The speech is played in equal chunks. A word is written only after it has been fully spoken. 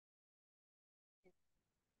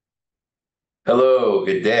Hello,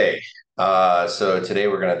 good day. So today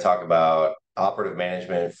we're going to talk about operative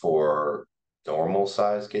management for normal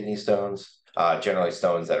size kidney stones, generally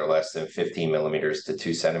stones that are less than 15 millimeters to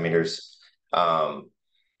 2 centimeters. Um,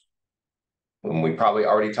 and we probably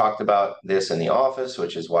already talked about this in the office,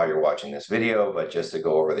 which is why you're watching this video, but just to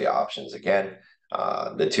go over the options again.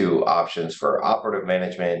 The two options for operative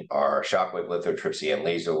management are shockwave lithotripsy and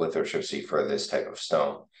laser lithotripsy for this type of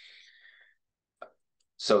stone.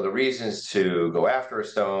 So the reasons to go after a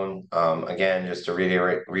stone, again, just to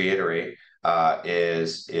reiterate,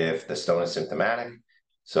 is if the stone is symptomatic.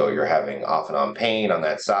 So you're having off and on pain on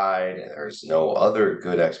that side, and there's no other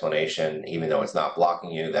good explanation, even though it's not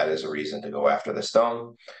blocking you, that is a reason to go after the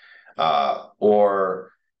stone.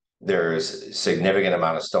 Or there's significant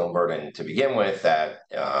amount of stone burden to begin with that,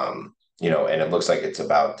 and it looks like it's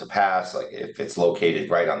about to pass, like if it's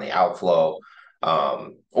located right on the outflow,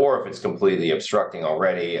 or if it's completely obstructing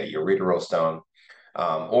already, a ureteral stone,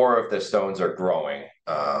 or if the stones are growing.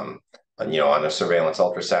 On a surveillance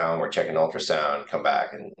ultrasound, we're checking ultrasound, come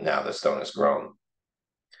back, and now the stone has grown.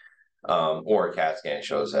 Or a CAT scan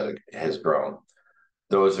shows that it has grown.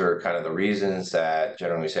 Those are kind of the reasons that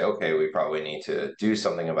generally say, okay, we probably need to do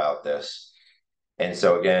something about this. And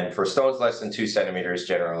so again, for stones less than 2 centimeters,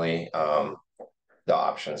 generally, the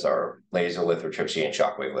options are laser lithotripsy and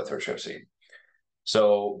shockwave lithotripsy.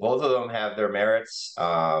 So both of them have their merits,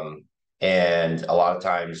 and a lot of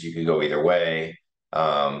times you could go either way.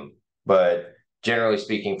 But generally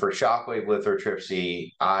speaking, for shockwave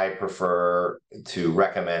lithotripsy, I prefer to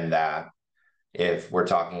recommend that if we're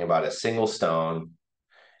talking about a single stone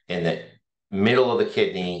in the middle of the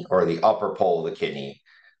kidney or the upper pole of the kidney,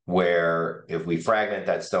 where if we fragment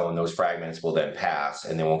that stone, those fragments will then pass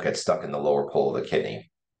and they won't get stuck in the lower pole of the kidney.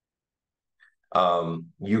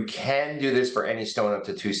 You can do this for any stone up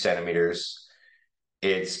to 2 centimeters.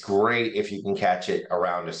 It's great if you can catch it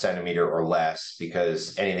around a centimeter or less,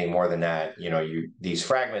 because anything more than that, these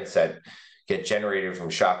fragments that get generated from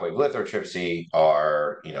shockwave lithotripsy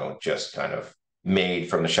are, just kind of made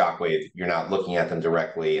from the shockwave. You're not looking at them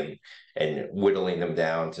directly and whittling them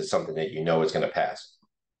down to something that you know is going to pass.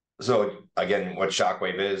 So again, what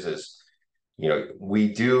shockwave is,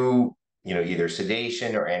 we do, either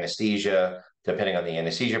sedation or anesthesia, depending on the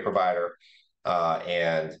anesthesia provider.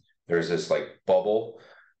 And there's this like bubble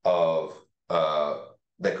of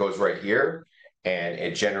that goes right here, and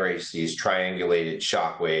it generates these triangulated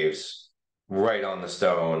shock waves right on the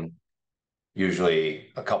stone, usually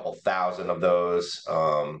a couple thousand of those.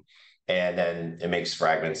 And then it makes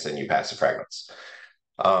fragments and you pass the fragments.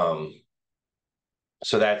 Um,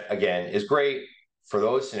 so that again is great for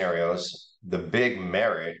those scenarios. The big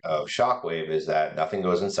merit of shockwave is that nothing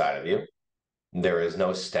goes inside of you. There is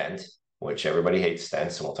no stent, which everybody hates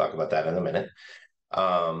stents, and we'll talk about that in a minute.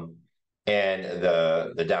 Um, and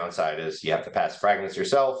the downside is you have to pass fragments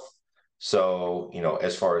yourself. So,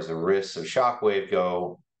 as far as the risks of shockwave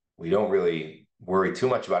go, we don't really worry too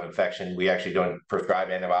much about infection. We actually don't prescribe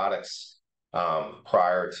antibiotics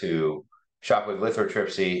prior to shockwave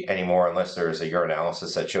lithotripsy anymore, unless there's a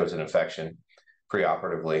urinalysis that shows an infection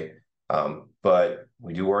preoperatively. But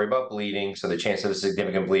we do worry about bleeding. So the chance of a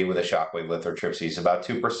significant bleed with a shockwave lithotripsy is about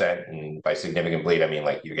 2%. And by significant bleed, I mean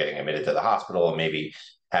like you're getting admitted to the hospital and maybe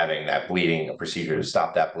having that bleeding, a procedure to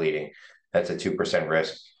stop that bleeding. That's a 2%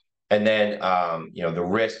 risk. And then, the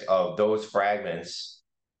risk of those fragments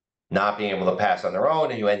not being able to pass on their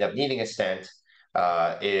own and you end up needing a stent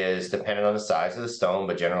is dependent on the size of the stone.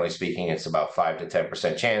 But generally speaking, it's about 5 to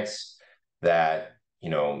 10% chance that,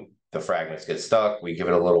 the fragments get stuck. We give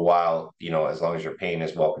it a little while, as long as your pain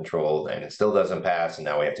is well controlled and it still doesn't pass. And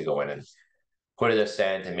now we have to go in and put it a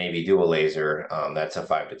stent and maybe do a laser. That's a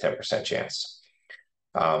 5 to 10% chance.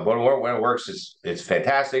 But when it works, it's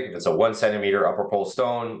fantastic. If it's a 1 centimeter upper pole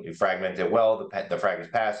stone, you fragment it well, the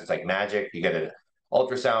fragments pass. It's like magic. You get an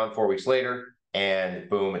ultrasound 4 weeks later, and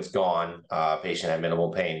boom, it's gone. Patient had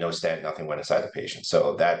minimal pain, no stent, nothing went inside the patient.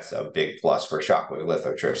 So that's a big plus for shockwave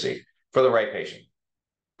lithotripsy for the right patient.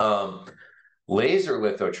 Um, Laser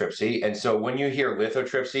lithotripsy. And so when you hear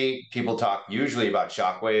lithotripsy, people talk usually about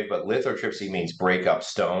shockwave, but lithotripsy means break up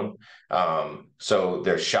stone. So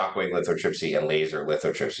there's shockwave lithotripsy and laser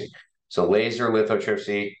lithotripsy. So laser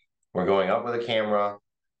lithotripsy, we're going up with a camera,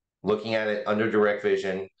 looking at it under direct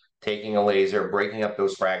vision, taking a laser, breaking up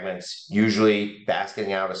those fragments, usually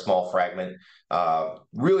basketing out a small fragment.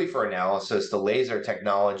 Really for analysis, the laser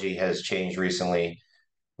technology has changed recently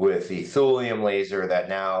with the thulium laser that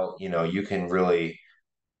now, you can really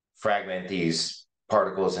fragment these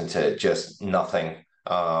particles into just nothing.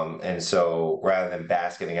 And so rather than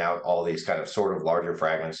basketing out all these kind of sort of larger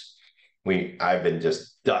fragments, I've been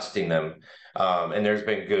just dusting them. And there's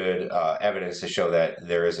been good evidence to show that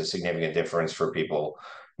there is a significant difference for people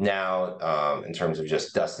now in terms of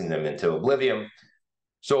just dusting them into oblivion.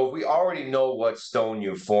 So if we already know what stone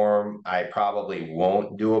you form, I probably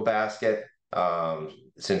won't do a basket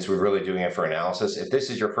since we're really doing it for analysis. If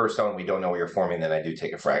this is your first stone, we don't know what you're forming, then I do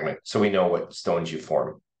take a fragment. So we know what stones you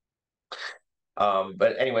form.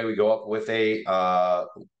 But anyway, we go up with a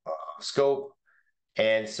scope.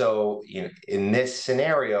 And so, in this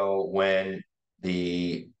scenario, when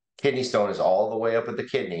the kidney stone is all the way up at the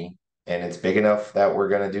kidney and it's big enough that we're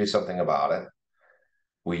going to do something about it,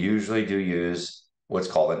 we usually do use what's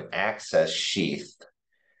called an access sheath.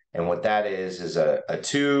 And what that is a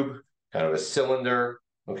tube, kind of a cylinder,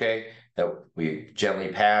 okay, that we gently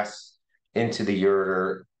pass into the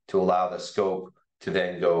ureter to allow the scope to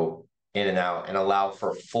then go in and out and allow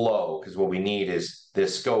for flow. Because what we need is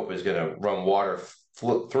this scope is going to run water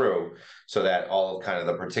through so that all kind of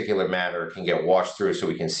the particulate matter can get washed through so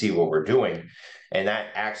we can see what we're doing. And that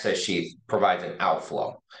access sheath provides an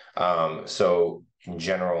outflow. So in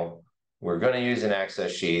general, we're going to use an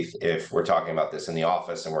access sheath if we're talking about this in the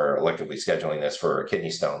office and we're electively scheduling this for a kidney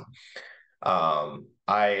stone. I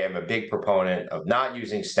am a big proponent of not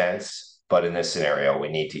using stents, but in this scenario, we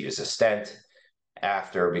need to use a stent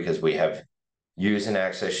after because we have used an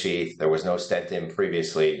access sheath. There was no stent in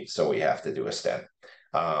previously, so we have to do a stent.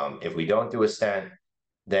 If we don't do a stent,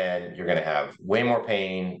 then you're going to have way more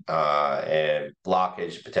pain and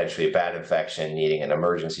blockage, potentially a bad infection, needing an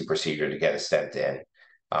emergency procedure to get a stent in.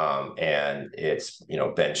 And it's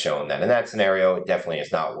been shown that in that scenario, it definitely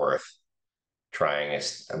is not worth trying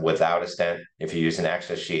without a stent if you use an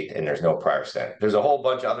access sheath and there's no prior stent. There's a whole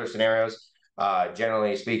bunch of other scenarios.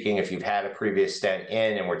 Generally speaking, if you've had a previous stent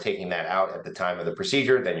in and we're taking that out at the time of the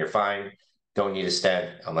procedure, then you're fine. Don't need a stent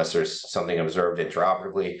unless there's something observed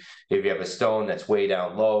intraoperatively. If you have a stone that's way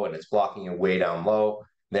down low and it's blocking you way down low,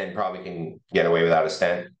 then probably can get away without a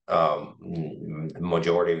stent the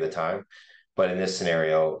majority of the time. But in this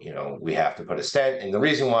scenario, we have to put a stent. And the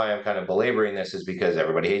reason why I'm kind of belaboring this is because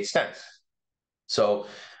everybody hates stents. So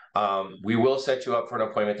we will set you up for an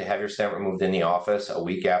appointment to have your stent removed in the office a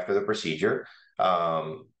week after the procedure.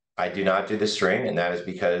 I do not do the string, and that is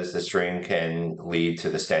because the string can lead to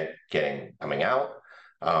the stent coming out.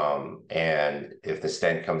 And if the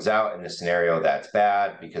stent comes out in this scenario, that's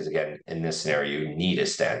bad because, again, in this scenario, you need a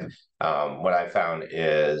stent. What I found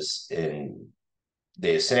is in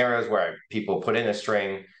the scenarios where people put in a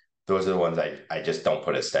string, those are the ones I just don't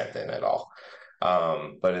put a stent in at all.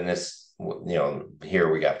 But in this,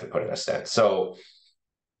 here we have to put in a stent. So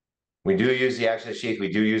we do use the access sheath.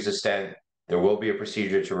 We do use a stent. There will be a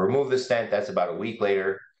procedure to remove the stent. That's about a week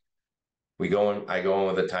later. I go in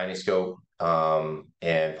with a tiny scope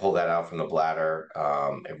and pull that out from the bladder.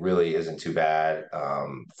 It really isn't too bad.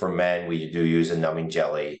 For men, we do use a numbing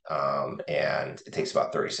jelly, and it takes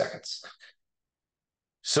about 30 seconds.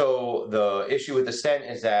 So the issue with the stent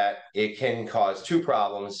is that it can cause two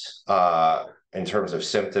problems in terms of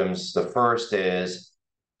symptoms. The first is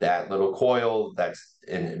that little coil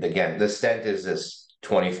and again, the stent is this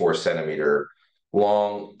 24 centimeter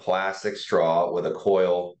long plastic straw with a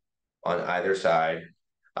coil on either side.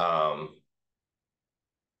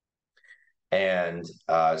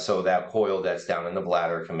 So that coil that's down in the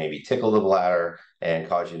bladder can maybe tickle the bladder and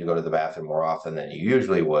cause you to go to the bathroom more often than you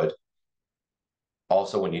usually would.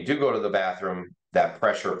 Also, when you do go to the bathroom, that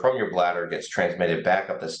pressure from your bladder gets transmitted back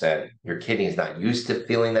up the stent. Your kidney is not used to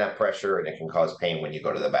feeling that pressure, and it can cause pain when you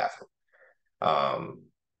go to the bathroom.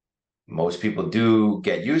 Most people do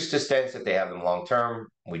get used to stents if they have them long term.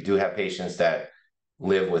 We do have patients that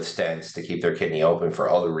live with stents to keep their kidney open for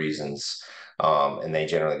other reasons, and they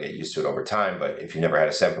generally get used to it over time. But if you've never had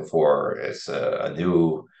a stent before, it's a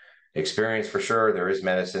new experience for sure. There is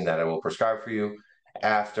medicine that I will prescribe for you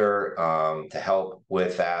after to help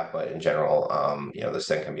with that, but in general, the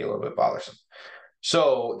stent can be a little bit bothersome.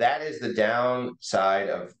 So that is the downside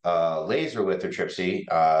of laser lithotripsy,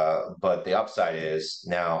 but the upside is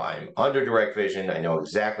now I'm under direct vision. I know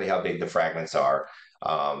exactly how big the fragments are.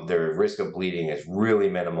 Their risk of bleeding is really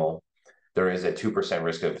minimal. There is a 2%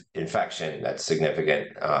 risk of infection. That's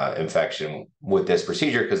significant infection with this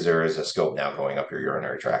procedure because there is a scope now going up your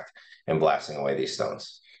urinary tract and blasting away these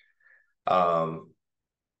stones.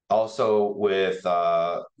 Also with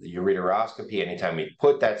ureteroscopy, anytime we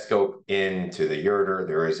put that scope into the ureter,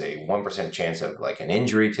 there is a 1% chance of like an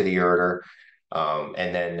injury to the ureter.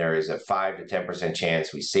 And then there is a 5 to 10%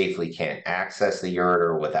 chance we safely can't access the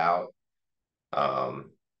ureter without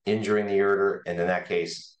injuring the ureter. And in that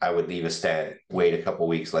case, I would leave a stent, wait a couple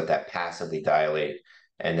weeks, let that passively dilate,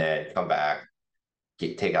 and then come back,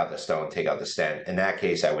 take out the stone, take out the stent. In that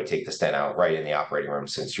case, I would take the stent out right in the operating room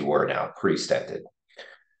since you were now pre-stented.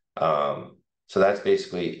 So that's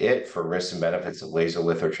basically it for risks and benefits of laser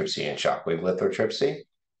lithotripsy and shockwave lithotripsy.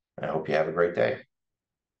 I hope you have a great day.